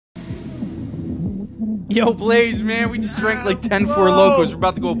Yo, Blaze, man, we just drank like 10 Four Locos. We're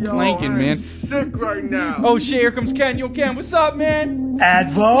about to go planking, man. I'm sick right now. Oh shit, here comes Ken. Yo, Ken, what's up, man?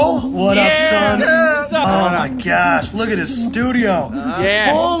 Advo, what up, son? What's up? Oh my gosh, look at his studio.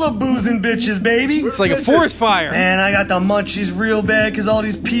 Yeah. Full of boozing bitches, baby. It's like a forest fire. Man, I got the munchies real bad because all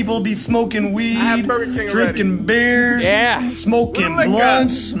these people be smoking weed, drinking beers, smoking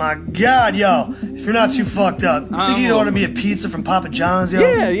blunts. My God, yo. If you're not too fucked up, you think you'd order me a pizza from Papa John's, yo?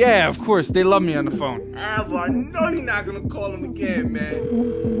 Yeah, of course. They love me on the phone. Advo, I know you're not gonna call him again, man.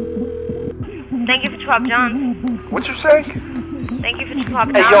 Thank you for Papa John's. What you say? Thank you for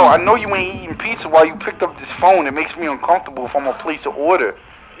Papa John's. Hey, yo, I know you ain't eating pizza while you picked up this phone. It makes me uncomfortable if I'm gonna place an order.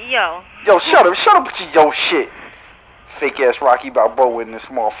 Yo, shut up with your yo shit. Fake ass Rocky Balboa in this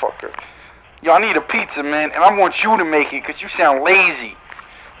motherfucker. Yo, I need a pizza, man, and I want you to make it because you sound lazy.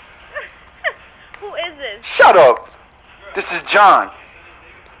 who is this? Shut up. This is John.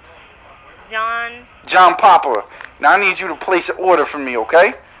 John Papa. Now I need you to place an order for me,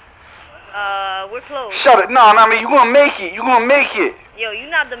 okay? We're closed. Shut it. No, I mean, you gonna make it. You gonna make it. Yo, you're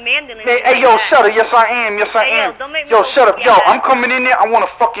not demanding it. Hey, yo, shut up. Yes, I am. Yes, I am. Yo, don't make me yo, shut up. Yo, I'm coming in there. I want a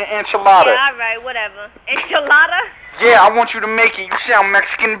fucking enchilada. Yeah, alright, whatever. Enchilada? Yeah, I want you to make it. You sound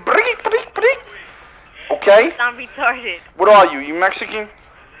Mexican. Okay? I'm retarded. What are you? You Mexican?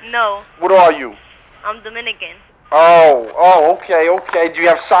 No. What are you? I'm Dominican. Oh, okay. Do you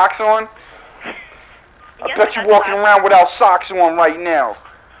have socks on? I bet you're walking around without socks on right now.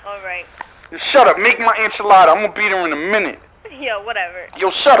 Alright. Shut up. Make my enchilada. I'm gonna be there in a minute. Yo, whatever. Yo,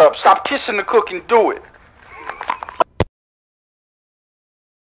 shut up. Stop kissing the cook and do it.